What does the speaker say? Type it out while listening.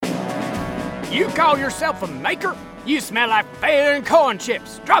You call yourself a maker? You smell like fair and corn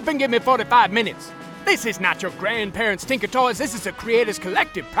chips. Drop and give me 45 minutes. This is not your grandparents' Tinker Toys. This is a Creators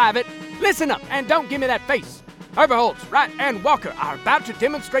Collective, Private. Listen up and don't give me that face. Overholtz, Wright, and Walker are about to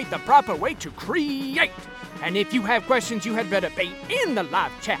demonstrate the proper way to create. And if you have questions, you had better be in the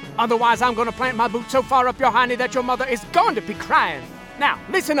live chat. Otherwise, I'm gonna plant my boot so far up your hiney that your mother is going to be crying. Now,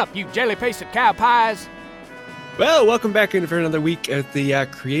 listen up, you jelly-pasted cow pies. Well, welcome back in for another week at the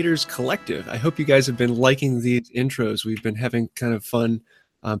Creators Collective. I hope you guys have been liking these intros. We've been having kind of fun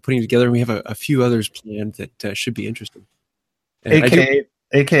putting together, and we have a few others planned that should be interesting. And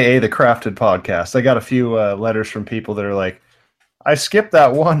AKA the Crafted Podcast. I got a few letters from people that are like, I skipped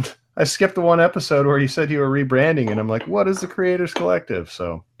the one episode where you said you were rebranding, and I'm like, what is the Creators Collective?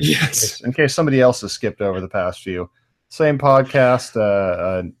 So yes, in case somebody else has skipped over the past few, same podcast,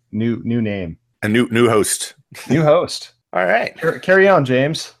 new name, a new host. New host. All right. Carry on,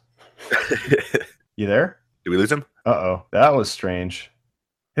 James. You there? Did we lose him? Uh-oh. That was strange.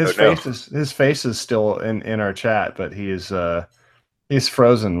 His face is still in our chat, but he's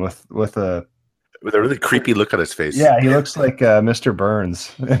frozen with a really creepy look on his face. Yeah, he looks like Mr.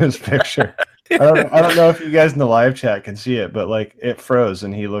 Burns in his picture. I don't know if you guys in the live chat can see it, but like it froze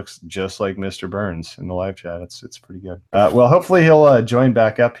and he looks just like Mr. Burns in the live chat. It's pretty good. Well, hopefully he'll join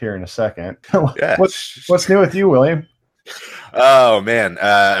back up here in a second. Yeah. What's new with you, William? Oh man,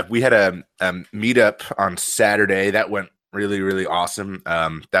 we had a meetup on Saturday that went really, really awesome.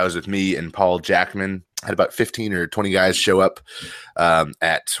 That was with me and Paul Jackman. Had about 15 or 20 guys show up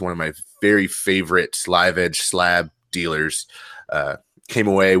at one of my very favorite Live Edge slab dealers. Came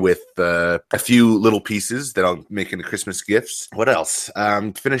away with a few little pieces that I'll make into Christmas gifts. What else?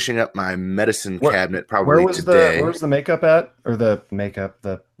 Finishing up my medicine cabinet probably today. Where's the makeup at? Or the makeup?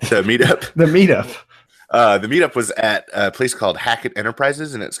 The meetup? The meetup. The meetup was at a place called Hackett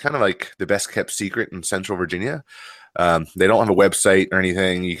Enterprises, and it's kind of like the best kept secret in Central Virginia. They don't have a website or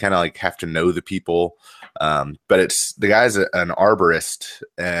anything. You kind of like have to know the people. But the guy's an arborist,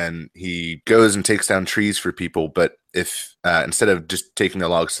 and he goes and takes down trees for people. But if instead of just taking the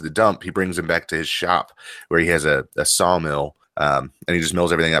logs to the dump, he brings them back to his shop where he has a sawmill, and he just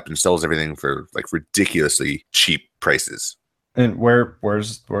mills everything up and sells everything for like ridiculously cheap prices. And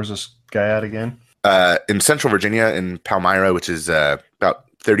where's this guy at again? In Central Virginia, in Palmyra, which is about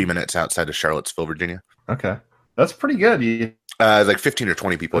 30 minutes outside of Charlottesville, Virginia. Okay. That's pretty good. Like 15 or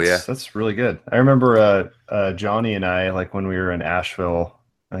 20 people, That's really good. I remember Johnny and I, like when we were in Asheville,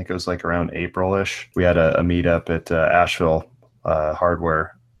 I think it was like around April-ish, we had a meetup at Asheville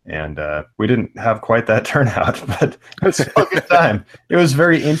Hardware, and we didn't have quite that turnout, but it was still a good time. It was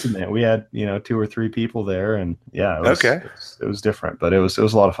very intimate. We had 2 or 3 people there, and it was different, but it was a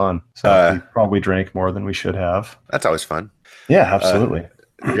lot of fun. So we probably drank more than we should have. That's always fun. Yeah, absolutely.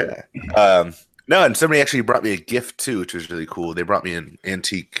 No, and somebody actually brought me a gift too, which was really cool. They brought me an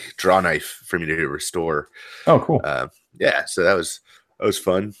antique draw knife for me to restore. Oh, cool. So that was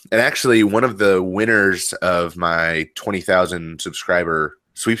fun. And actually, one of the winners of my 20,000 subscriber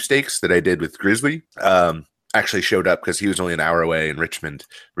sweepstakes that I did with Grizzly actually showed up because he was only an hour away in Richmond,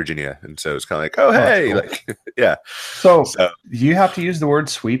 Virginia, and so it's kind of like, oh hey, cool. like yeah. So you have to use the word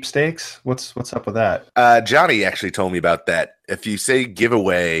sweepstakes. What's up with that? Johnny actually told me about that. If you say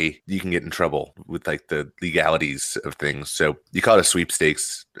giveaway, you can get in trouble with like the legalities of things. So you call it a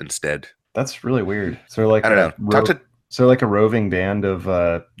sweepstakes instead. That's really weird. So like I don't know. So like a roving band of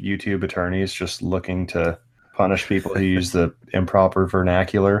YouTube attorneys just looking to punish people who use the improper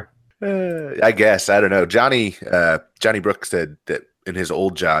vernacular. I guess. I don't know. Johnny Brooks said that in his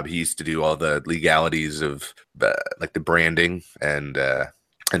old job, he used to do all the legalities of like the branding and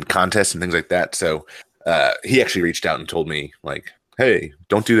contests and things like that. So he actually reached out and told me like, hey,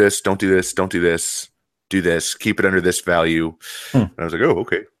 don't do this, don't do this, don't do this, do this, keep it under this value. And I was like, oh,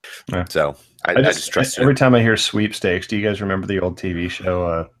 okay. Yeah. So I just trust every time I hear sweepstakes, do you guys remember the old TV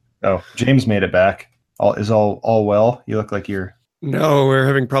show? James made it back. All well? You look like you're... No, we're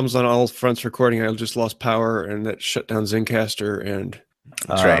having problems on all fronts recording. I just lost power, and that shut down Zencastr. And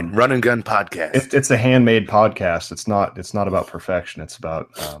that's right, Run and Gun podcast. It's a handmade podcast. It's not about perfection. It's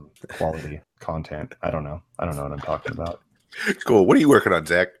about quality content. I don't know what I'm talking about. Cool. What are you working on,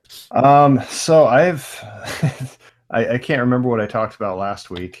 Zach? So I can't remember what I talked about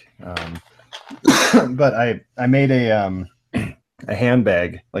last week. But I made a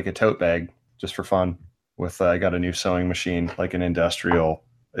handbag, like a tote bag, just for fun. I got a new sewing machine, like a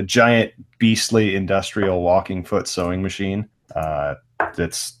giant beastly industrial walking foot sewing machine.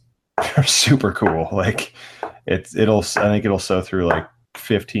 That's super cool. Like I think it'll sew through like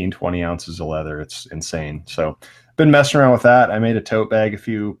 15, 20 ounces of leather. It's insane. So been messing around with that. I made a tote bag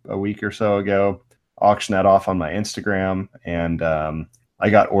a week or so ago, auctioned that off on my Instagram, and I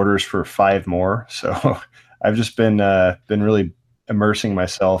got orders for 5 more. So I've just been really immersing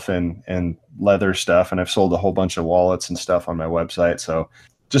myself in leather stuff, and I've sold a whole bunch of wallets and stuff on my website. So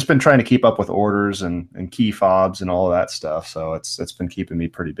just been trying to keep up with orders and key fobs and all of that stuff. So it's been keeping me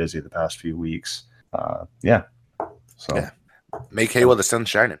pretty busy the past few weeks. Yeah. So yeah. Make hay while the sun's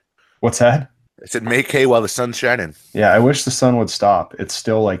shining. What's that? I said make hay while the sun's shining. Yeah, I wish the sun would stop. It's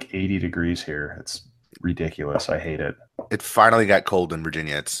still like 80 degrees here. It's ridiculous. I hate it. It finally got cold in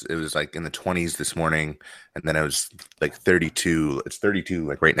Virginia. It was like in the 20s this morning, and then it was like 32. It's 32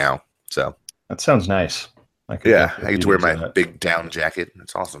 like right now. So that sounds nice. I get to wear my big down jacket.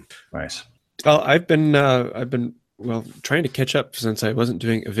 It's awesome. Nice. Well, I've been trying to catch up since I wasn't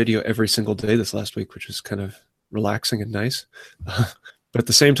doing a video every single day this last week, which was kind of relaxing and nice. But at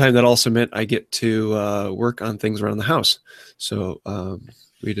the same time, that also meant I get to work on things around the house. So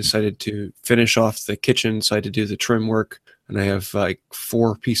we decided to finish off the kitchen, so I had to do the trim work, and I have like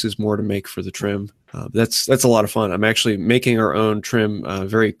 4 pieces more to make for the trim. That's a lot of fun. I'm actually making our own trim,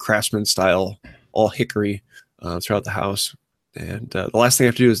 very Craftsman style, all hickory throughout the house. And the last thing I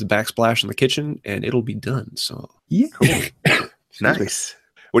have to do is the backsplash in the kitchen, and it'll be done. So yeah, cool. Nice.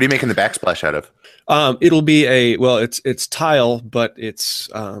 What are you making the backsplash out of? It'll be it's tile, but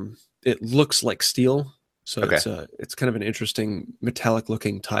it looks like steel. So okay. It's kind of an interesting metallic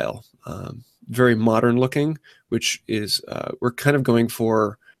looking tile, very modern looking, which is we're kind of going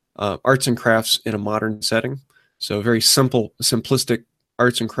for arts and crafts in a modern setting. So very simplistic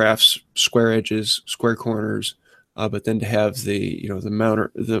arts and crafts, square edges, square corners, but then to have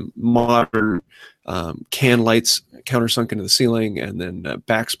the modern can lights countersunk into the ceiling, and then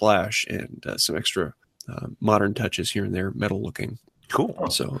backsplash and some extra modern touches here and there, metal looking. Cool.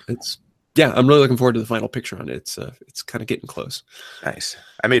 So I'm really looking forward to the final picture on it. It's kind of getting close. Nice.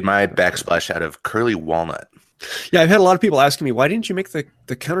 I made my backsplash out of curly walnut. Yeah, I've had a lot of people asking me, why didn't you make the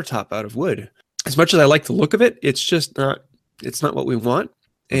countertop out of wood? As much as I like the look of it, it's just not what we want,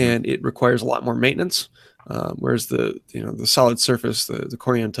 and it requires a lot more maintenance. Whereas the solid surface, the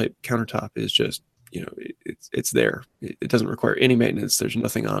Corian type countertop is just, it's there. It doesn't require any maintenance. There's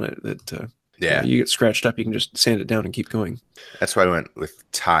nothing on it that you get scratched up, you can just sand it down and keep going. That's why I went with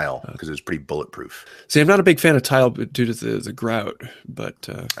tile, because it was pretty bulletproof. See, I'm not a big fan of tile due to the grout, but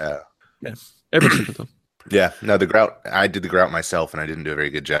everything's different though. Yeah, no, the grout, I did the grout myself, and I didn't do a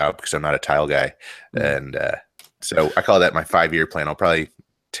very good job because I'm not a tile guy. And so I call that my 5-year plan. I'll probably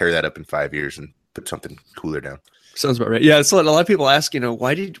tear that up in 5 years and put something cooler down. Sounds about right. Yeah, so a lot of people ask,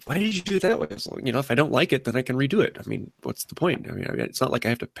 why did you do it that way? So, if I don't like it, then I can redo it. I mean, what's the point? I mean, it's not like I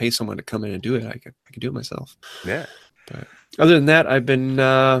have to pay someone to come in and do it. I can do it myself. Yeah. But other than that, I've been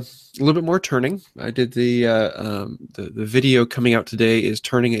a little bit more turning. I did the video coming out today is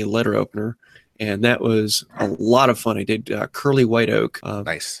turning a letter opener, and that was a lot of fun. I did curly white oak.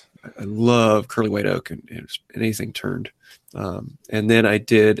 Nice. I love curly white oak and anything turned. And then I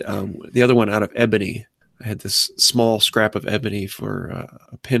did the other one out of ebony. I had this small scrap of ebony for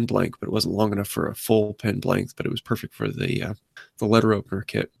a pen blank, but it wasn't long enough for a full pen blank, but it was perfect for the letter opener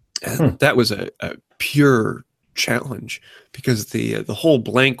kit. And that was a pure challenge, because the whole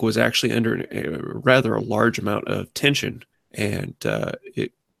blank was actually under a rather large amount of tension, and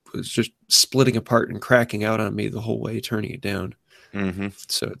it was just splitting apart and cracking out on me the whole way, turning it down. Mm-hmm.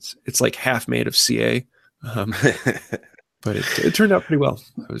 So it's like half made of CA, but it turned out pretty well.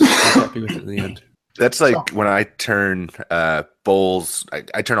 I was happy with it in the end. That's like when I turn bowls,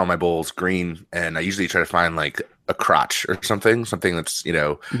 I turn all my bowls green, and I usually try to find like a crotch or something that's,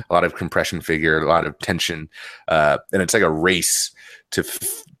 a lot of compression figure, a lot of tension. And it's like a race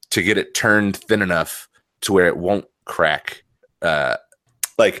to get it turned thin enough to where it won't crack.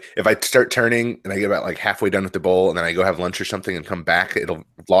 Like if I start turning and I get about like halfway done with the bowl, and then I go have lunch or something and come back, it'll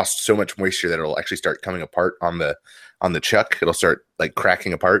lost so much moisture that it'll actually start coming apart on the chuck. It'll start like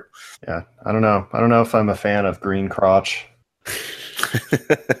cracking apart. Yeah. I don't know if I'm a fan of green crotch.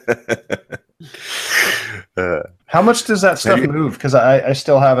 How much does that stuff move? Because I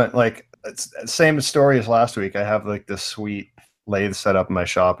still haven't, like, it's same story as last week. I have like this sweet lathe set up in my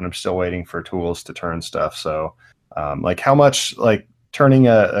shop, and I'm still waiting for tools to turn stuff. So like how much, like turning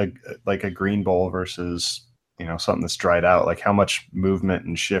a green bowl versus, something that's dried out, like how much movement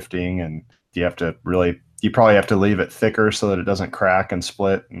and shifting, and you probably have to leave it thicker so that it doesn't crack and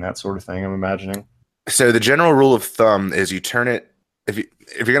split and that sort of thing, I'm imagining. So the general rule of thumb is you turn it, if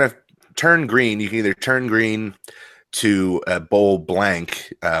you're going to turn green, you can either turn green to a bowl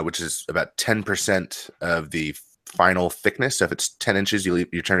blank, which is about 10% of the final thickness. So if it's 10 inches, you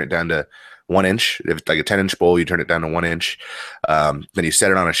turn it down to 1 inch. If it's like a 10-inch bowl, you turn it down to 1 inch. Then you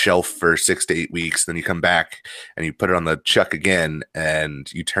set it on a shelf for 6 to 8 weeks. Then you come back and you put it on the chuck again,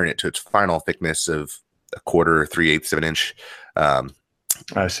 and you turn it to its final thickness of a quarter or 3/8 of an inch.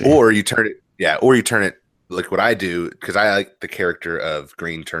 I see. Or you turn it like what I do, because I like the character of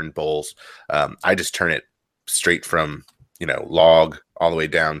green turned bowls. I just turn it straight from log all the way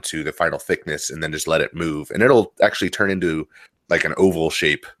down to the final thickness, and then just let it move, and it'll actually turn into like an oval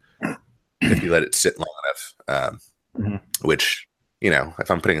shape if you let it sit long enough. Which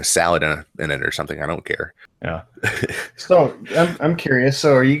if I'm putting a salad in it or something, I don't care. Yeah. So I'm curious.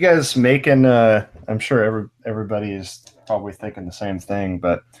 So are you guys making? I'm sure everybody is probably thinking the same thing,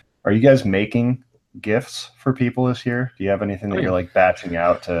 but are you guys making gifts for people this year? Do you have anything that you're like batching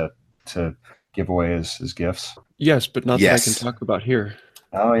out to give away as gifts? Yes, but not that I can talk about here.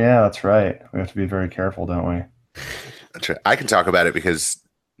 Oh yeah, that's right. We have to be very careful, don't we? That's right. I can talk about it because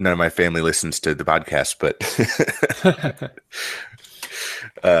none of my family listens to the podcast, but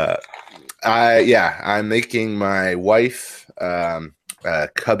I'm making my wife a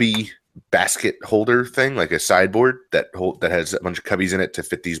cubby basket holder thing, like a sideboard that has a bunch of cubbies in it to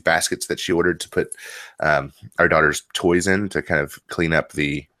fit these baskets that she ordered to put our daughter's toys in to kind of clean up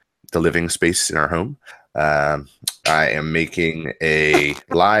the living space in our home. I am making a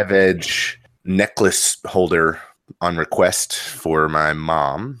live edge necklace holder on request for my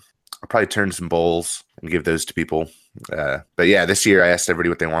mom. I'll probably turn some bowls and give those to people. But yeah, this year I asked everybody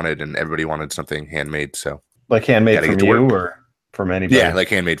what they wanted, and everybody wanted something handmade. So like handmade from you or from anybody? Yeah, like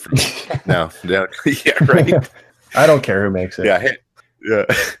handmade from me. No, yeah, right. I don't care who makes it. Yeah,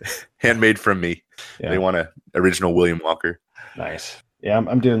 handmade from me. Yeah. They want an original William Walker. Nice. Yeah,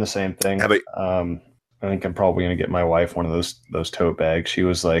 I'm doing the same thing. How about, I think I'm probably going to get my wife one of those tote bags. She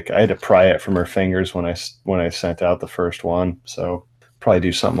was like, I had to pry it from her fingers when I sent out the first one. So probably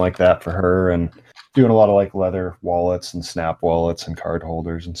do something like that for her, and doing a lot of like leather wallets and snap wallets and card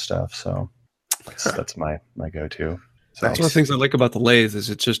holders and stuff. So that's my go-to. So that's one of the things I like about the lathe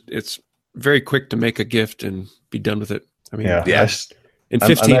is it's very quick to make a gift and be done with it. I mean, in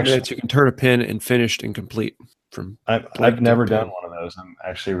 15 minutes you can turn a pin and finished and complete. I've never done one of those. I'm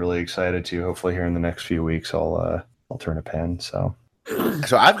actually really excited to. Hopefully, here in the next few weeks, I'll turn a pin. So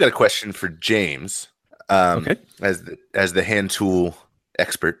I've got a question for James, okay, as the hand tool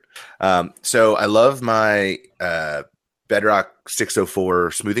expert. So I love my Bedrock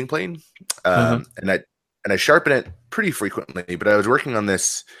 604 smoothing plane, and I sharpen it pretty frequently. But I was working on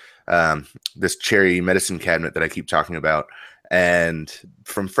this cherry medicine cabinet that I keep talking about, and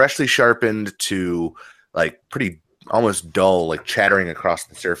from freshly sharpened to like pretty almost dull, like chattering across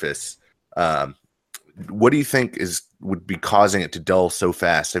the surface. What do you think would be causing it to dull so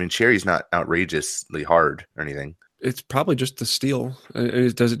fast? I mean, cherry's not outrageously hard or anything. It's probably just the steel.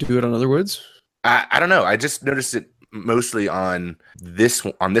 Does it do it on other woods? I don't know. I just noticed it mostly on this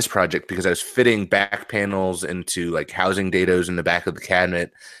project because I was fitting back panels into like housing dados in the back of the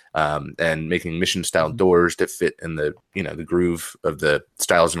cabinet, and making mission style doors that fit in the the groove of the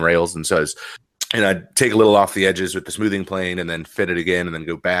stiles and rails. And so I'd take a little off the edges with the smoothing plane and then fit it again and then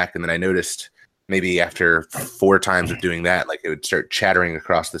go back. And then I noticed maybe after 4 times of doing that, like it would start chattering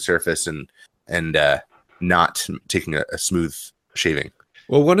across the surface and not taking a smooth shaving.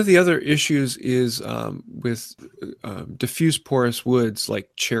 Well, one of the other issues is with diffuse porous woods like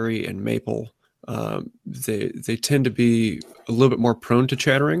cherry and maple. They tend to be a little bit more prone to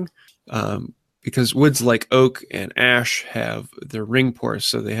chattering. Because woods like oak and ash they're ring porous,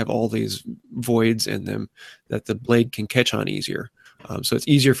 so they have all these voids in them that the blade can catch on easier. So it's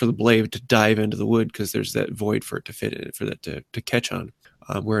easier for the blade to dive into the wood because there's that void for it to fit in it, for that to catch on.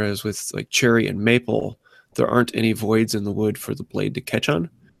 Whereas with like cherry and maple, there aren't any voids in the wood for the blade to catch on.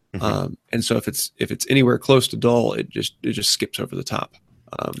 Mm-hmm. And so if it's anywhere close to dull, it just skips over the top.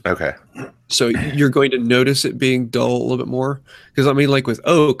 Okay. So you're going to notice it being dull a little bit more, because I mean, like with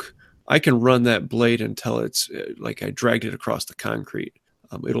oak, I can run that blade until it's like I dragged it across the concrete.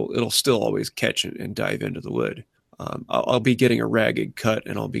 It'll still always catch and dive into the wood. I'll be getting a ragged cut,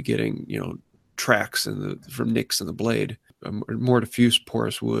 and I'll be getting tracks from nicks in the blade. More diffuse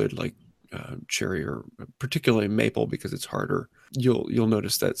porous wood like cherry or particularly maple, because it's harder. You'll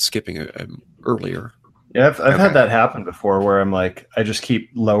notice that skipping earlier. Yeah, I've had that happen before where I'm like, I just keep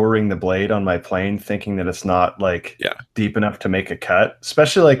lowering the blade on my plane, thinking that it's not deep enough to make a cut.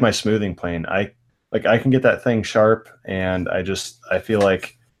 Especially like my smoothing plane, I can get that thing sharp, and I feel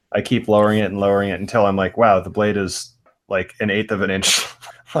like I keep lowering it until I'm like, wow, the blade is like 1/8 of an inch.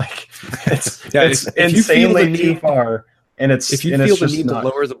 Like it's insanely too far. And if you feel the need to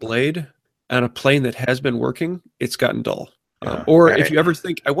lower the blade, on a plane that has been working, it's gotten dull. Yeah. Or Right. if you ever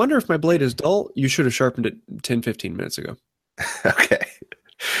think, I wonder if my blade is dull, you should have sharpened it 10, 15 minutes ago. Okay.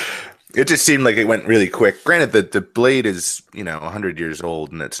 It just seemed like it went really quick. Granted, that the blade is 100 years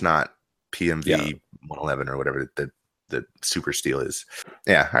old, and it's not PMV 111 or whatever the super steel is.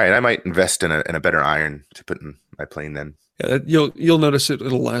 Yeah. All right. I might invest in a better iron to put in my plane then. Yeah, you'll notice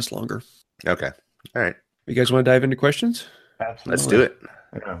it'll last longer. Okay. All right. You guys want to dive into questions? Absolutely. Let's do it.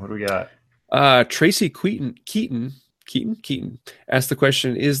 Yeah, what do we got? Tracy Keaton asked the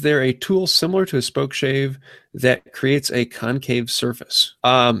question: is there a tool similar to a spoke shave that creates a concave surface?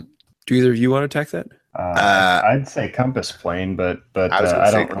 Do either of you want to attack that? I'd say compass plane, but I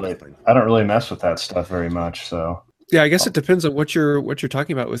don't really mess with that stuff very much. So Yeah, I guess it depends on what you're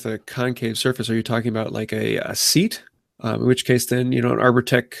talking about with a concave surface. Are you talking about like a seat? In which case, then an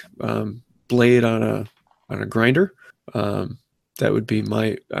Arbortech blade on a grinder. That would be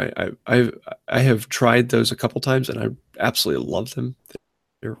my. I have tried those a couple times, and I absolutely love them.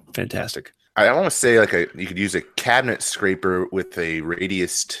 They're fantastic. I want to say you could use a cabinet scraper with a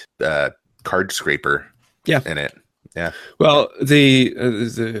radiused card scraper. Yeah. In it. Yeah. Well,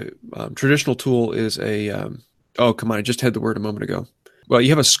 the traditional tool is a. Oh, come on! I just had the word a moment ago. Well, you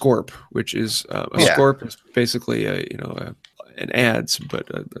have a Scorp, which is a Scorp is basically an adze, but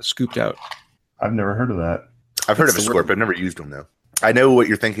scooped out. I've never heard of that. I've heard of a Scorp. I've never used one though. I know what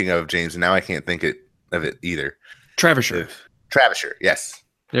you're thinking of, James, and now I can't think of it either. Travisher. Travisher, yes.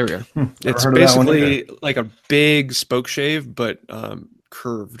 There we go. It's heard of that one basically like a big spoke shave, but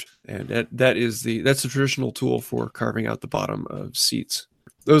curved, and that's the traditional tool for carving out the bottom of seats.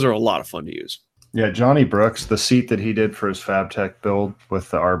 Those are a lot of fun to use. Yeah, Johnny Brooks, the seat that he did for his FabTech build with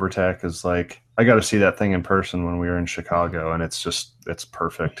the Arbortech is like, I got to see that thing in person when we were in Chicago, and it's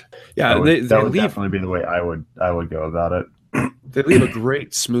perfect. Yeah, that would definitely be the way I would go about it. They leave a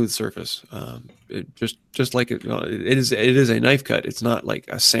great smooth surface. It just like it is a knife cut. It's not like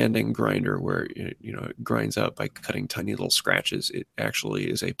a sanding grinder where it grinds out by cutting tiny little scratches. It actually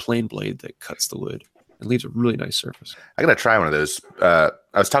is a plain blade that cuts the wood and leaves a really nice surface. I gotta try one of those. I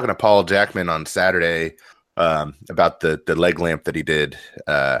was talking to Paul Jackman on Saturday about the leg lamp that he did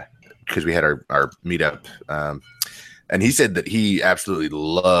because we had our meetup, and he said that he absolutely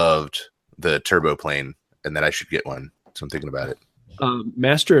loved the turbo plane and that I should get one. So I'm thinking about it.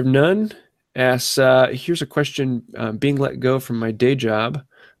 Master of None asks, here's a question. Being let go from my day job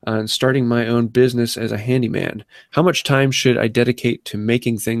and starting my own business as a handyman, how much time should I dedicate to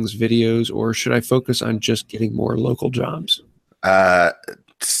making things, videos, or should I focus on just getting more local jobs?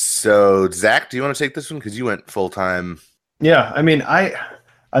 So Zach, do you want to take this one? Because you went full time. Yeah, I mean, I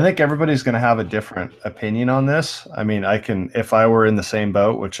think everybody's going to have a different opinion on this. I mean, if I were in the same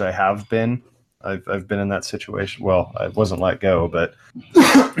boat, which I have been, I've been in that situation. Well, I wasn't let go, but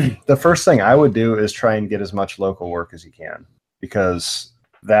the first thing I would do is try and get as much local work as you can, because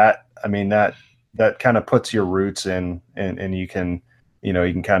that kind of puts your roots in, and you can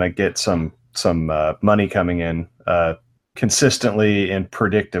kind of get some money coming in consistently and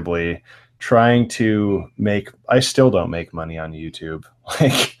predictably. Trying to I still don't make money on YouTube.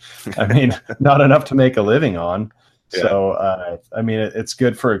 Not enough to make a living on. Yeah. So, it's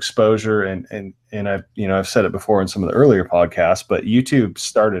good for exposure, and I've said it before in some of the earlier podcasts, but YouTube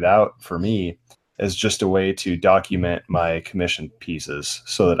started out for me as just a way to document my commission pieces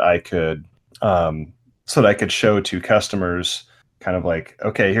so that I could show to customers kind of like,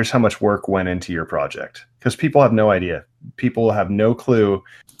 okay, here's how much work went into your project. Because people have no idea. People have no clue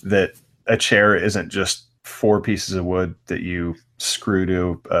that a chair isn't just 4 pieces of wood that you screw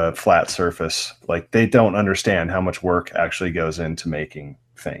to a flat surface. Like, they don't understand how much work actually goes into making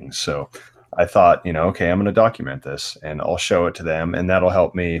things. So I thought, okay, I'm going to document this and I'll show it to them, and that'll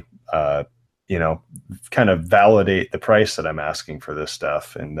help me, kind of validate the price that I'm asking for this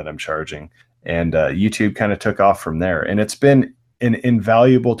stuff and that I'm charging. And YouTube kind of took off from there. And it's been an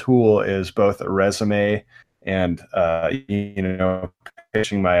invaluable tool as both a resume and,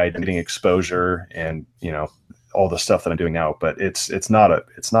 pitching my idea, getting exposure, and, all the stuff that I'm doing now. But it's not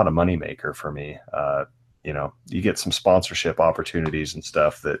a money maker for me. You get some sponsorship opportunities and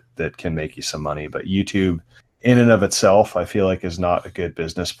stuff that can make you some money, but YouTube in and of itself, I feel like, is not a good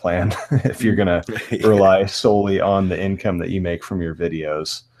business plan if you're going to rely solely on the income that you make from your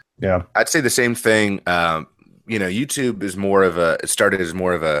videos. Yeah. I'd say the same thing. YouTube is it started as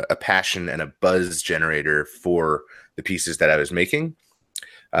more of a passion and a buzz generator for the pieces that I was making.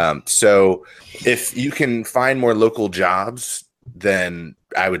 So if you can find more local jobs, then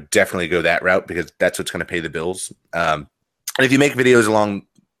I would definitely go that route, because that's what's going to pay the bills. And if you make videos along,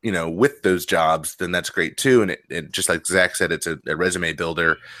 with those jobs, then that's great too. And it just like Zach said, it's a resume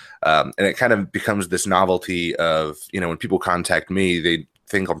builder. And it kind of becomes this novelty of, when people contact me, they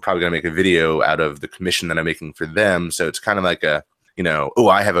think I'm probably going to make a video out of the commission that I'm making for them. So it's kind of like a, oh,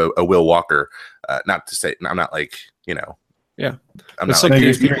 I have a Will Walker. Not to say, I'm not like, Yeah. I'm It's not like like,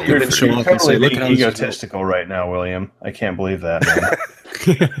 these people You're can show up and say, totally look at being how this is egotistical right now, William. I can't believe that, man.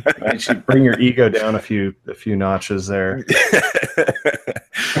 You should bring your ego down a few notches there.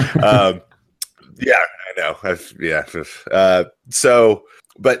 Yeah, I know.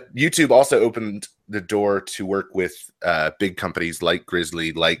 But YouTube also opened the door to work with big companies like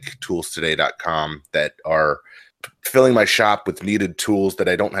Grizzly, like toolstoday.com, that are filling my shop with needed tools that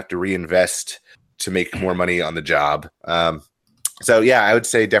I don't have to reinvest to make more money on the job. So yeah, I would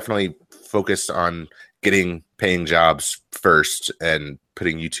say definitely focus on getting paying jobs first and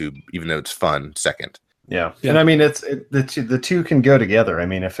putting YouTube, even though it's fun, second. Yeah. And I mean, the two can go together. I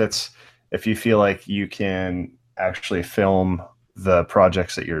mean, if you feel like you can actually film the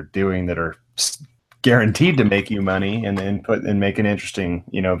projects that you're doing that are guaranteed to make you money and make an interesting,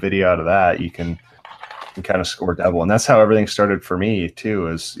 video out of that, you can kind of score double. And that's how everything started for me too,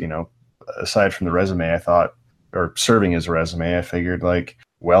 is, aside from the resume, I thought, or serving as a resume, I figured like,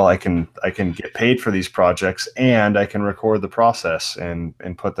 well, I can get paid for these projects and I can record the process and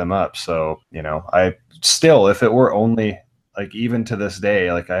put them up. So, I still, if it were only like, even to this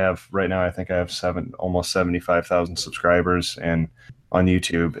day, like I have right now, I think I have almost 75,000 subscribers and on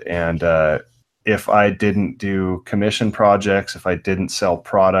YouTube. And, if I didn't do commission projects, if I didn't sell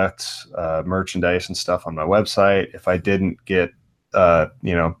products, merchandise and stuff on my website, if I didn't get,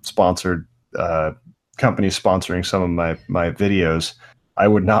 sponsored, companies sponsoring some of my videos, I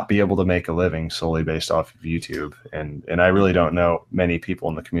would not be able to make a living solely based off of YouTube. And I really don't know many people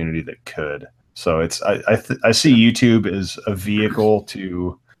in the community that could. So I see YouTube as a vehicle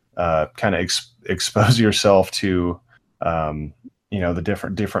to kind of expose yourself to, the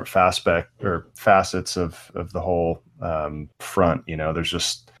different facets of the whole front. There's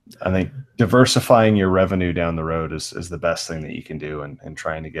just, I think diversifying your revenue down the road is the best thing that you can do, and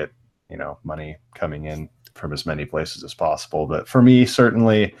trying to get, money coming in from as many places as possible. But for me,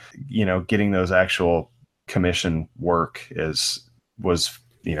 certainly, getting those actual commission work was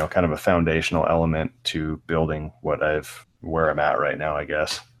kind of a foundational element to building where I'm at right now, I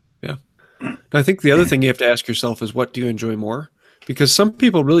guess. Yeah. I think the other thing you have to ask yourself is, what do you enjoy more? Because some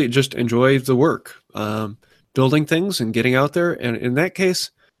people really just enjoy the work, building things and getting out there. And in that case,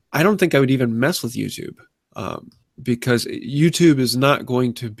 I don't think I would even mess with YouTube, because YouTube is not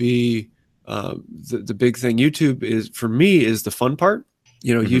going to be the big thing. YouTube is, for me, is the fun part.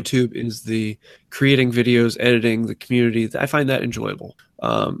 YouTube is the creating videos, editing, the community. I find that enjoyable.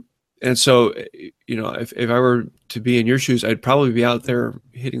 And so, if I were to be in your shoes, I'd probably be out there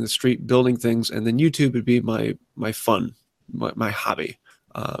hitting the street, building things, and then YouTube would be my fun, my hobby.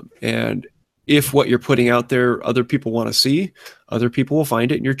 And if what you're putting out there, other people want to see, other people will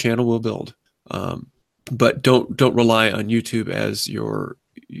find it, and your channel will build. But don't rely on YouTube as your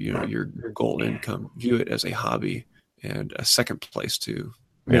goal income. View it as a hobby and a second place to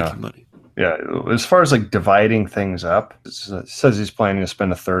making money. Yeah, as far as like dividing things up, it says he's planning to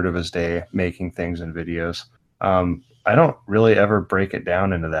spend a third of his day making things in videos. I don't really ever break it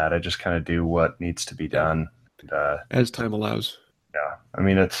down into that. I just kind of do what needs to be done. And, as time allows. Yeah, I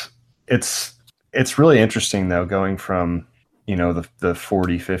mean, it's really interesting though, going from, the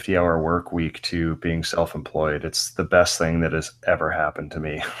 40, 50 hour work week to being self-employed. It's the best thing that has ever happened to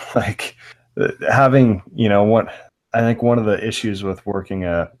me. Like having, I think one of the issues with working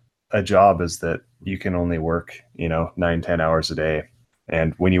a job is that you can only work, 9-10 hours a day.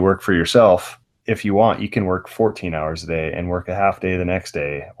 And when you work for yourself, if you want, you can work 14 hours a day and work a half day the next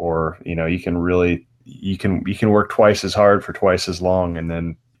day. Or, you can work twice as hard for twice as long and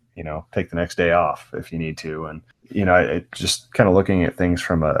then, take the next day off if you need to. And, just kind of looking at things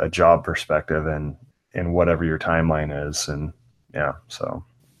from a job perspective and whatever your timeline is. And yeah, so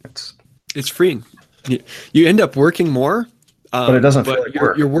it's freeing. You end up working more. But it doesn't feel like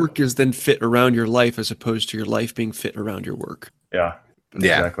your work is then fit around your life as opposed to your life being fit around your work. Yeah,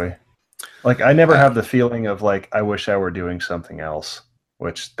 exactly. Like I never have the feeling of like, I wish I were doing something else,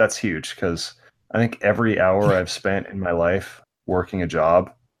 which that's huge. Because I think every hour I've spent in my life working a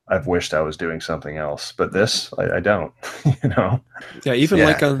job, I've wished I was doing something else, but this I don't. Yeah, even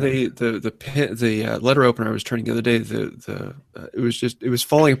like on the letter opener I was turning the other day, it was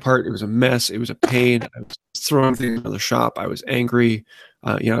falling apart. It was a mess. It was a pain. I was throwing things in the shop. I was angry.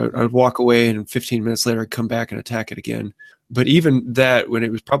 I would walk away, and 15 minutes later I'd come back and attack it again. But even that, when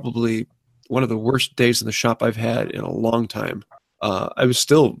it was probably one of the worst days in the shop I've had in a long time, I was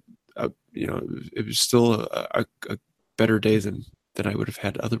still, it was still a better day than than I would have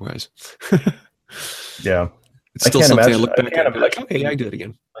had otherwise. Yeah. It's still something I look back at and be like, okay, I did it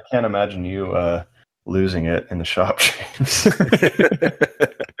again. I can't imagine you losing it in the shop, James.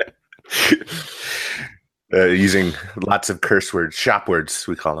 Using lots of curse words, shop words,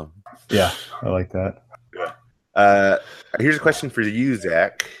 we call them. Yeah, I like that. Here's a question for you,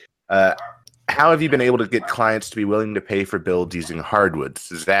 Zach. How have you been able to get clients to be willing to pay for builds using hardwoods?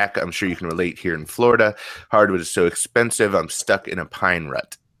 Zach, I'm sure you can relate here in Florida. Hardwood is so expensive. I'm stuck in a pine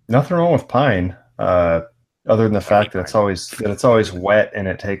rut. Nothing wrong with pine, other than the fact that it's always wet and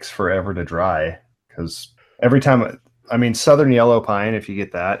it takes forever to dry. Because every time, I mean, southern yellow pine, if you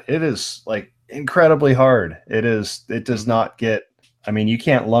get that, it is like incredibly hard. It does not get. I mean, you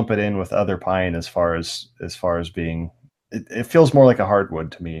can't lump it in with other pine as far as being. It feels more like a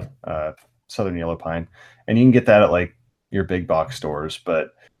hardwood to me. Southern yellow pine, and you can get that at like your big box stores,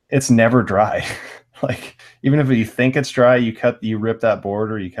 but it's never dry. Like even if you think it's dry, you rip that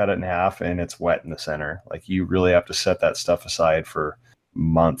board or you cut it in half and it's wet in the center. Like you really have to set that stuff aside for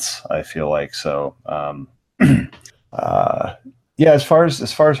months, I feel like. So yeah, as far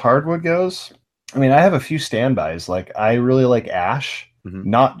as hardwood goes, I mean, I have a few standbys. Like I really like ash,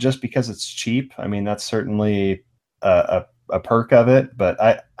 not just because it's cheap. I mean, that's certainly a perk of it, but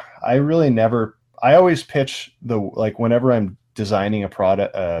I really never. I always pitch whenever I'm designing a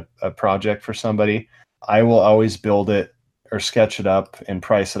project for somebody, I will always build it or sketch it up and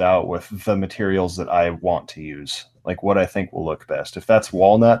price it out with the materials that I want to use, like what I think will look best. If that's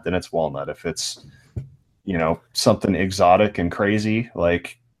walnut, then it's walnut. If it's something exotic and crazy,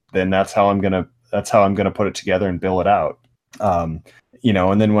 then that's how I'm gonna put it together and bill it out. And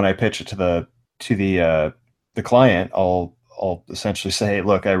then when I pitch it to the client, I'll essentially say, hey,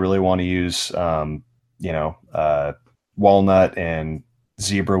 look, I really want to use, walnut and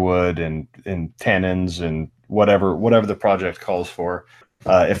zebra wood and tannins and whatever the project calls for.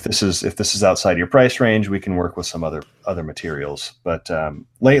 If this is outside your price range, we can work with some other materials. But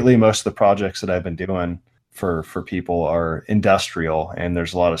lately, most of the projects that I've been doing for people are industrial, and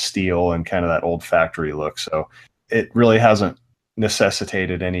there's a lot of steel and kind of that old factory look. So it really hasn't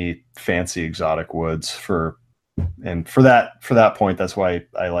necessitated any fancy exotic woods for that point. That's why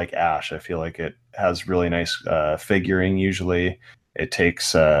I like ash. I feel like it has really nice figuring. Usually it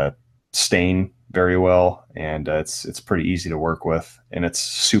takes stain very well, and it's pretty easy to work with, and it's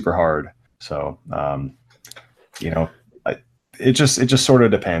super hard. So it just sort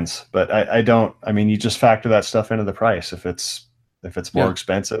of depends, but I mean, you just factor that stuff into the price. If it's more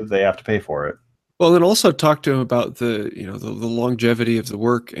expensive, they have to pay for it. Well, then also talk to them about the longevity of the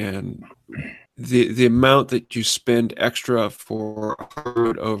work and the amount that you spend extra for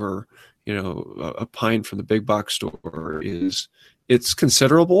hardwood over, a pine from the big box store it's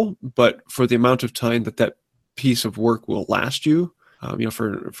considerable, but for the amount of time that piece of work will last you,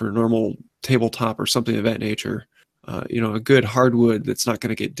 for a normal tabletop or something of that nature, a good hardwood that's not going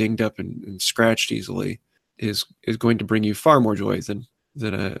to get dinged up and scratched easily is going to bring you far more joy than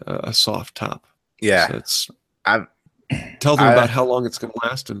a soft top. Yeah. So tell them about how long it's going to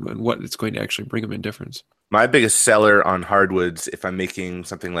last and what it's going to actually bring them in difference. My biggest seller on hardwoods, if I'm making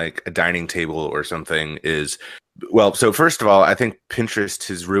something like a dining table or something, is, so first of all, I think Pinterest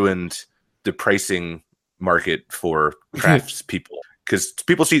has ruined the pricing market for crafts people, because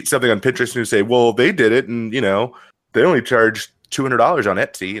people see something on Pinterest and say, well, they did it and they only charged $200 on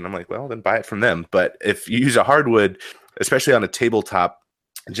Etsy, and I'm like, well, then buy it from them. But if you use a hardwood, especially on a tabletop,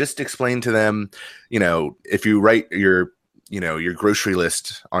 just explain to them, if you write your grocery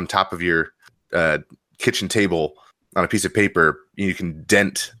list on top of your kitchen table on a piece of paper, you can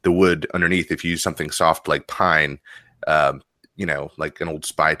dent the wood underneath if you use something soft like pine, like an old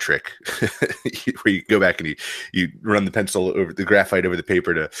spy trick where you go back and you run the pencil over the graphite over the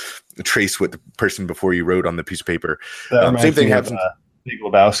paper to trace what the person before you wrote on the piece of paper. Same thing happens. Big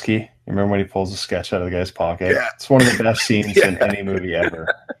Lebowski. You remember when he pulls a sketch out of the guy's pocket? Yeah. It's one of the best scenes in any movie ever.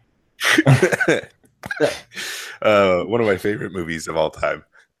 One of my favorite movies of all time.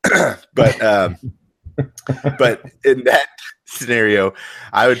 But in that scenario,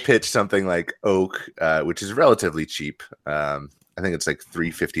 I would pitch something like oak, which is relatively cheap. I think it's like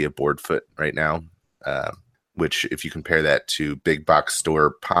 $350 a board foot right now. Which, if you compare that to big box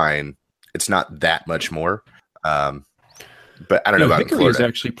store pine, it's not that much more. But I don't know about hickory Florida. Is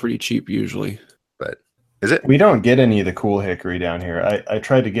actually pretty cheap usually. But is it? We don't get any of the cool hickory down here. I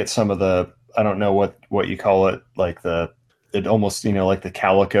tried to get some of the, I don't know what you call it, like it almost, like the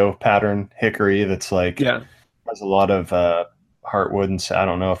calico pattern hickory that's like, has a lot of heartwood and I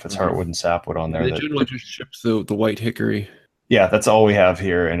don't know if it's heartwood and sapwood on there. They generally just ship the white hickory. Yeah, that's all we have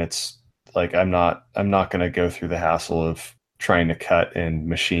here, and it's like I'm not going to go through the hassle of trying to cut and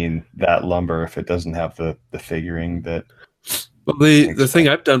machine that lumber if it doesn't have the figuring that. Well, the thing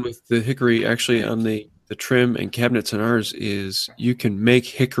I've done with the hickory actually on the trim and cabinets in ours is you can make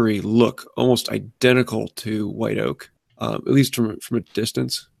hickory look almost identical to white oak, at least from a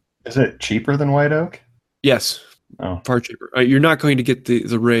distance. Is it cheaper than white oak? Yes. Oh, Far cheaper. You're not going to get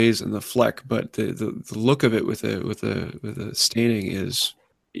the raise and the fleck, but the look of it with the staining is,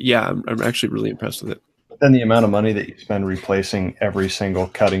 yeah, I'm actually really impressed with it. but then the amount of money that you spend replacing every single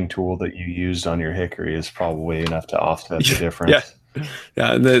cutting tool that you used on your hickory is probably enough to offset the difference. Yeah.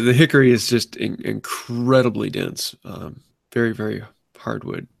 Yeah, and the hickory is just incredibly dense. Very, very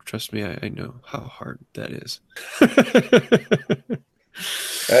hardwood. Trust me, I know how hard that is.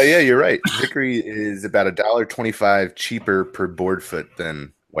 Yeah, you're right. Hickory is about $1.25 cheaper per board foot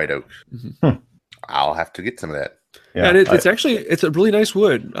than white oak. Mm-hmm. I'll have to get some of that. Yeah, and it's a really nice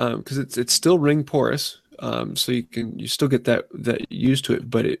wood because it's still ring porous, so you still get that used to it,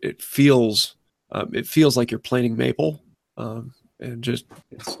 but it feels like you're planing maple, and just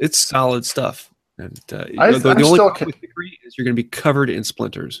it's solid stuff. And the only problem with hickory is you're going to be covered in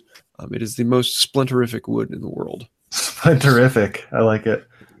splinters. It is the most splinterific wood in the world. Splinterific, I like it.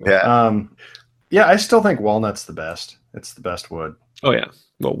 Yeah. Yeah, I still think walnut's the best. It's the best wood. Oh yeah,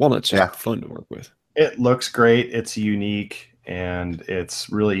 well, walnut's just fun to work with. It looks great. It's unique, and it's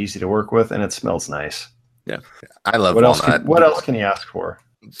really easy to work with, and it smells nice. Yeah, I love walnut. What else can you ask for?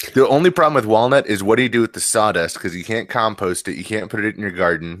 The only problem with walnut is what do you do with the sawdust? Because you can't compost it. You can't put it in your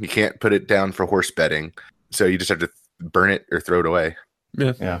garden. You can't put it down for horse bedding. So you just have to burn it or throw it away.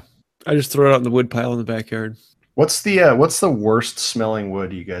 Yeah. I just throw it out in the wood pile in the backyard. What's the worst smelling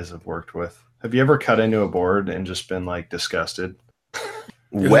wood you guys have worked with? Have you ever cut into a board and just been like disgusted?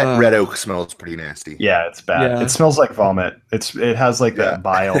 Wet red oak smells pretty nasty. Yeah, it's bad. Yeah. It smells like vomit. It has like that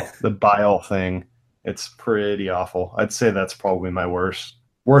bile, the bile thing. It's pretty awful. I'd say that's probably my worst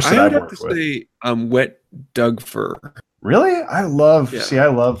that I've worked with. I would have to say wet Doug fir. Really? I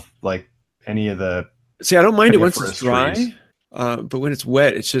love like any of the. See, I don't mind it once it's dry, but when it's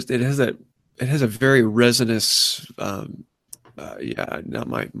wet, it's just it has a very resinous. Not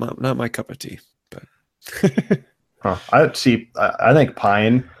my cup of tea. But I think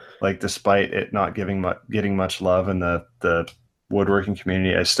pine, like despite it not getting much love in the woodworking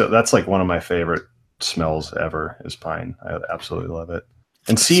community, that's like one of my favorite smells ever is pine. I absolutely love it.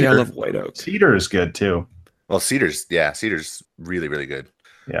 And cedar. I love white oak. Cedar is good too. Well, cedar's really, really good.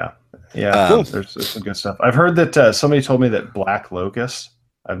 Yeah. Cool. There's some good stuff. I've heard that somebody told me that black locust.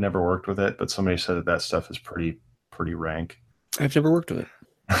 I've never worked with it, but somebody said that stuff is pretty rank. I've never worked with it.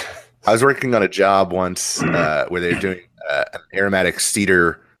 I was working on a job once where they're doing an aromatic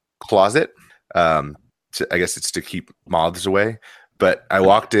cedar closet. I guess it's to keep moths away. But I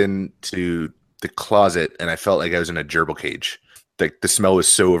walked into the closet and I felt like I was in a gerbil cage. Like the smell was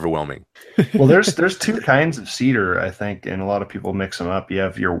so overwhelming. Well, there's two kinds of cedar, I think, and a lot of people mix them up. You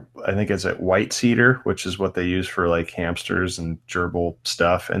have white cedar, which is what they use for like hamsters and gerbil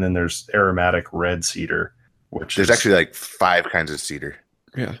stuff, and then there's aromatic red cedar, which there's actually like 5 kinds of cedar.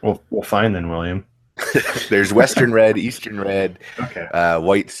 Yeah. We'll find then, William. There's Western red, Eastern red, okay,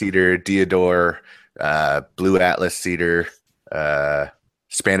 white cedar, deodar, blue Atlas cedar,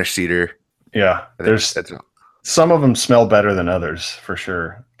 Spanish cedar. Yeah, some of them smell better than others for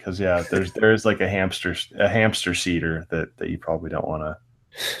sure. Because there's like a hamster cedar that you probably don't want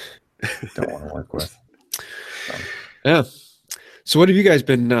to work with. So. Yeah. So what have you guys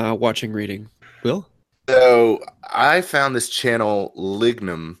been watching, reading, Will? So I found this channel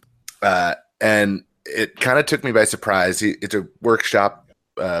Lignum, and it kind of took me by surprise. It's a workshop,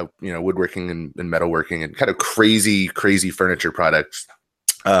 woodworking and metalworking and kind of crazy furniture products.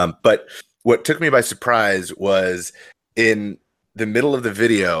 But what took me by surprise was in the middle of the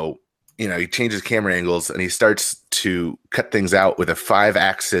video, he changes camera angles and he starts to cut things out with a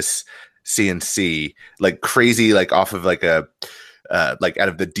 5-axis CNC, like crazy, like off of like a, like out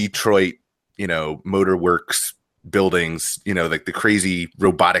of the Detroit, Motor Works buildings, like the crazy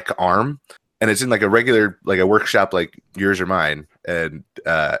robotic arm. And it's in like a regular, like a workshop like yours or mine. And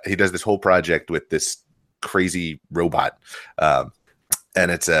he does this whole project with this crazy robot. And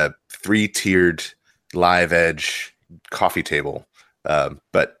it's a 3-tiered live edge coffee table.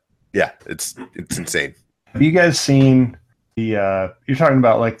 But yeah, it's insane. Have you guys seen the, you're talking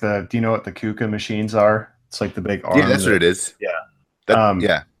about like do you know what the KUKA machines are? It's like the big arm. Yeah, that's what it is. Yeah.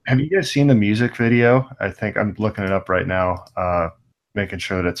 Yeah. Have you guys seen the music video? I think I'm looking it up right now, making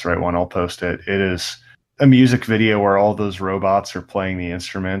sure that it's the right one. I'll post it. It is a music video where all those robots are playing the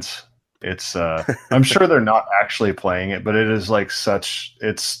instruments. It's I'm sure they're not actually playing it, but it's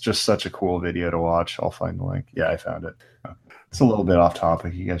just such a cool video to watch. I'll find the link. Yeah, I found it. It's a little bit off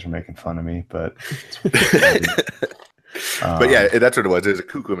topic. You guys are making fun of me, but but yeah, that's what it was. It was a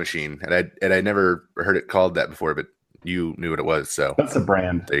cuckoo machine, and I never heard it called that before, but you knew what it was, so that's the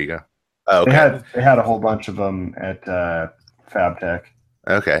brand. There you go. Oh, okay. They had a whole bunch of them at FabTech.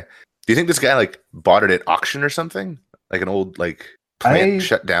 Okay. Do you think this guy like bought it at auction or something? Like an old like plant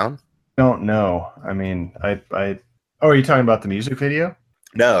shut down? Don't know. I mean, Oh, are you talking about the music video?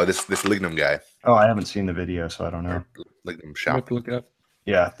 No, this Lignum guy. Oh, I haven't seen the video, so I don't know. Lignum shop. Look it up.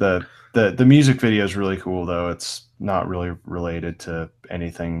 Yeah, the music video is really cool, though. It's not really related to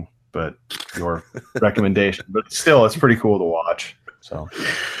anything but your recommendation, but still, it's pretty cool to watch. So,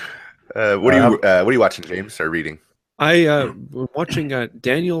 what are you watching, James, or reading? I'm watching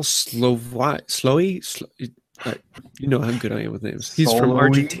Daniel Slowy. You know how good I am with names. He's from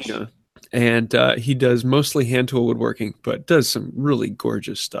Argentina, and he does mostly hand tool woodworking, but does some really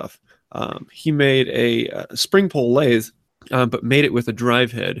gorgeous stuff. He made a spring pole lathe, but made it with a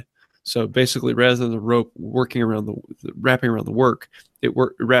drive head. So basically, rather than the rope wrapping around the work, it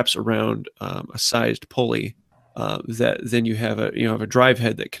wraps around a sized pulley that then you have a drive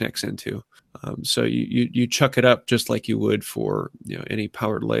head that connects into. So you chuck it up just like you would for any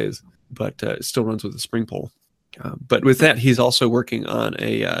powered lathe, but it still runs with a spring pole. But with that, he's also working on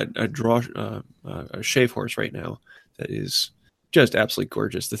a shave horse right now that is just absolutely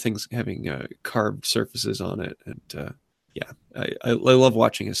gorgeous. The thing's having carved surfaces on it, and I love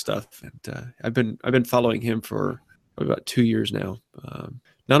watching his stuff. And I've been following him for about 2 years now.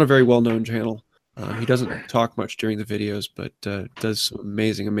 Not a very well known channel. He doesn't talk much during the videos, but does some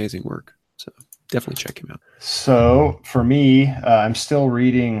amazing work. So definitely check him out. So for me, I'm still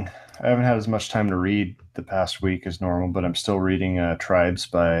reading. I haven't had as much time to read the past week as normal, but I'm still reading Tribes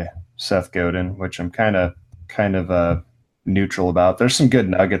by Seth Godin, which I'm kind of neutral about. There's some good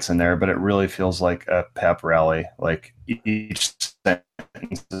nuggets in there, but it really feels like a pep rally. Like each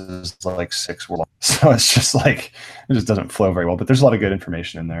sentence is like 6 words long. So it's just like, it just doesn't flow very well, but there's a lot of good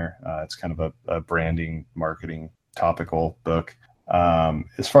information in there. It's kind of a branding, marketing, topical book.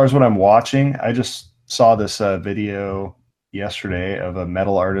 As far as what I'm watching, I just saw this video yesterday of a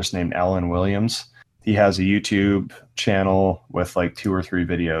metal artist named Alan Williams. He has a YouTube channel with like 2 or 3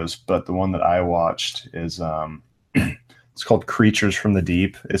 videos, but the one that I watched is it's called Creatures from the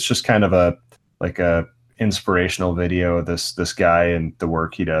Deep. It's just kind of a inspirational video of this guy and the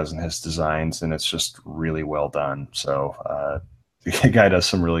work he does and his designs, and it's just really well done. So the guy does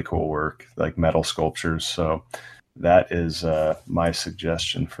some really cool work, like metal sculptures. So that is my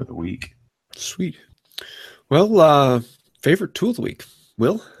suggestion for the week. Sweet. Well, favorite tool of the week,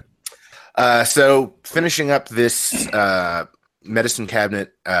 Will? So finishing up this medicine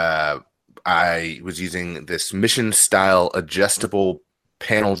cabinet, I was using this mission style adjustable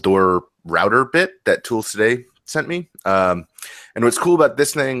panel door router bit that Tools Today sent me. And what's cool about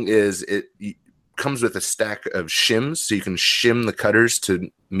this thing is it comes with a stack of shims, so you can shim the cutters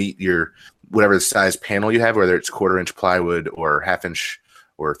to meet your whatever the size panel you have, whether it's 1/4 inch plywood or 1/2 inch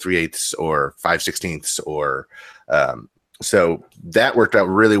or 3/8 or 5/16 or so that worked out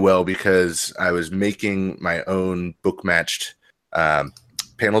really well because I was making my own book matched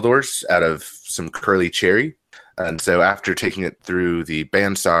panel doors out of some curly cherry. And so after taking it through the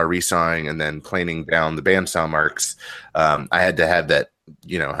bandsaw, resawing, and then planing down the bandsaw marks, I had to have that,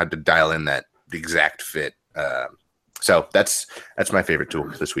 had to dial in that exact fit. So that's my favorite tool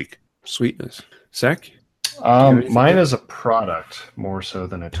this week. Sweetness. Zach? Mine is a product more so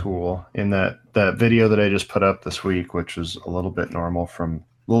than a tool. In that video that I just put up this week, which was a little bit abnormal.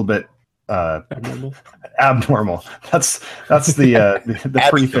 That's the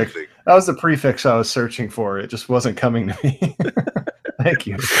prefix. That was the prefix I was searching for. It just wasn't coming to me. Thank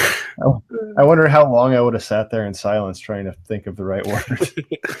you. I wonder how long I would have sat there in silence trying to think of the right word.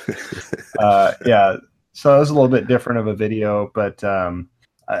 Yeah. So it was a little bit different of a video, but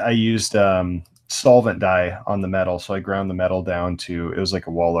I used solvent dye on the metal. So I ground the metal down to, it was like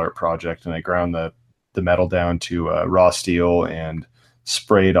a wall art project, and I ground the metal down to raw steel and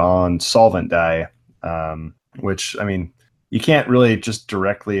sprayed on solvent dye, which, I mean, you can't really just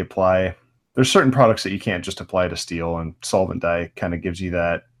directly apply. There's certain products that you can't just apply to steel, and solvent dye kind of gives you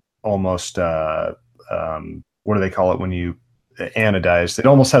that almost, what do they call it when you anodized? It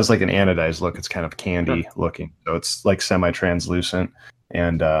almost has like an anodized look. It's kind of candy looking. So it's like semi-translucent.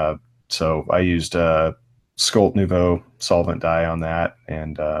 And so I used Sculpt Nouveau solvent dye on that.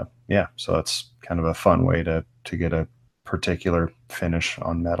 And so it's kind of a fun way to get a particular finish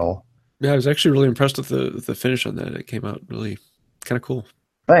on metal. Yeah, I was actually really impressed with the finish on that. It came out really kind of cool.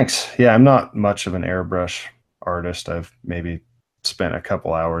 Thanks. Yeah, I'm not much of an airbrush artist. I've maybe spent a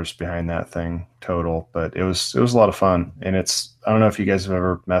couple hours behind that thing total, but it was a lot of fun. And I don't know if you guys have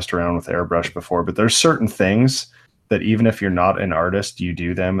ever messed around with airbrush before, but there's certain things that even if you're not an artist, you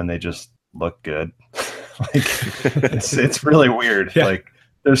do them and they just look good. Like it's really weird. Yeah. Like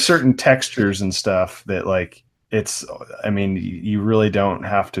there's certain textures and stuff that like you really don't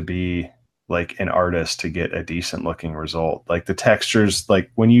have to be like an artist to get a decent looking result. Like the textures,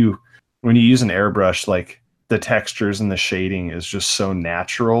 like when you use an airbrush, like the textures and the shading is just so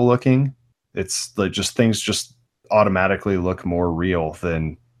natural looking. It's like just things just automatically look more real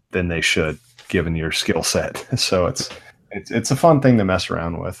than they should given your skill set. So it's a fun thing to mess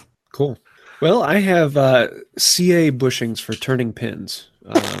around with. Cool. Well, I have CA bushings for turning pins.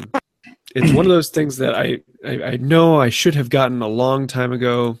 It's one of those things that I know I should have gotten a long time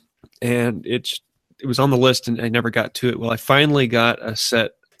ago, and it was on the list and I never got to it. Well, I finally got a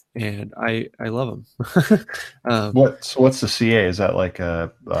set, and I love them. What's the CA? Is that like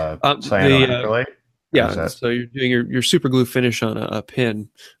a cyanoacrylate? acrylate? Yeah, so you're doing your super glue finish on a pin.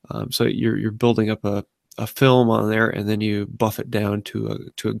 So you're building up a film on there, and then you buff it down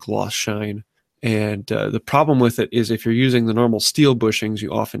to a gloss shine. And the problem with it is if you're using the normal steel bushings,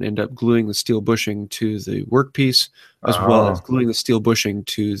 you often end up gluing the steel bushing to the workpiece as well as gluing the steel bushing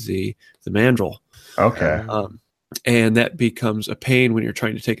to the mandrel. Okay. And that becomes a pain when you're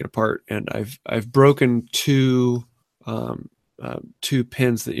trying to take it apart. And I've broken two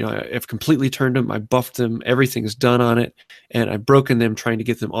pins that, I've completely turned them. I buffed them. Everything's done on it. And I've broken them trying to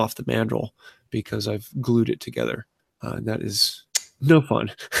get them off the mandrel because I've glued it together. And that is no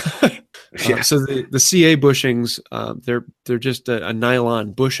fun. Yeah. So the CA bushings, they're just a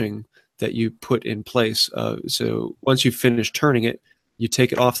nylon bushing that you put in place. So once you finish turning it, you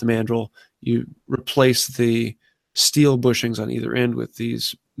take it off the mandrel, you replace the steel bushings on either end with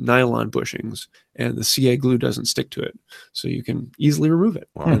these nylon bushings, and the CA glue doesn't stick to it. So you can easily remove it.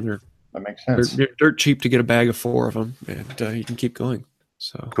 Wow. And That makes sense. they're dirt cheap to get a bag of 4 of them, and you can keep going.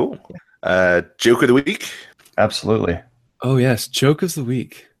 So Cool. Joke of the week? Absolutely. Oh yes, joke of the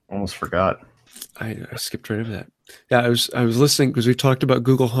week. Almost forgot. I skipped right over that. Yeah, I was listening because we talked about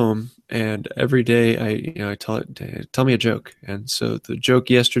Google Home, and every day I tell it, tell me a joke. And so the joke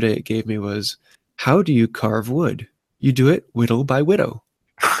yesterday it gave me was, how do you carve wood? You do it whittle by whittle.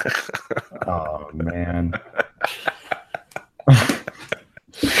 Oh man.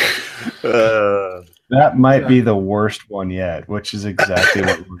 That might be the worst one yet, which is exactly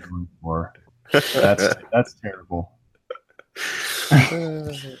what we're going for. That's terrible.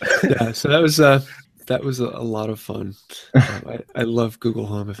 Yeah, so that was a lot of fun. I love Google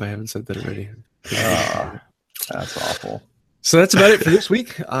Home, if I haven't said that already. That's awful. So that's about it for this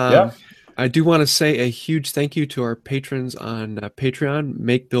week. Yeah. I do want to say a huge thank you to our patrons on Patreon,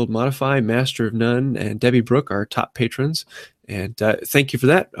 Make, Build, Modify, Master of None, and Debbie Brooke, our top patrons. And thank you for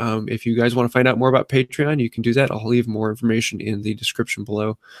that. If you guys want to find out more about Patreon, you can do that. I'll leave more information in the description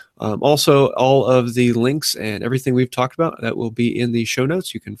below. Also, all of the links and everything we've talked about, that will be in the show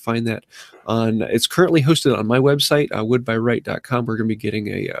notes. You can find that it's currently hosted on my website, woodbywright.com. We're going to be getting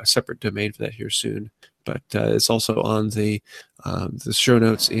a separate domain for that here soon. But it's also on the show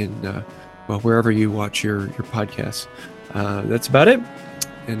notes in wherever you watch your podcasts. That's about it.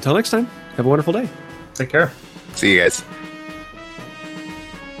 Until next time, have a wonderful day. Take care. See you guys.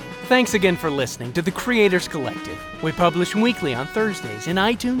 Thanks again for listening to The Creators Collective. We publish weekly on Thursdays in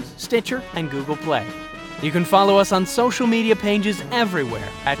iTunes, Stitcher, and Google Play. You can follow us on social media pages everywhere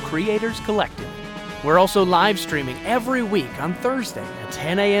at Creators Collective. We're also live streaming every week on Thursday at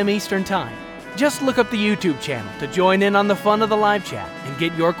 10 a.m. Eastern Time. Just look up the YouTube channel to join in on the fun of the live chat and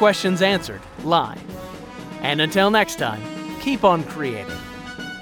get your questions answered live. And until next time, keep on creating.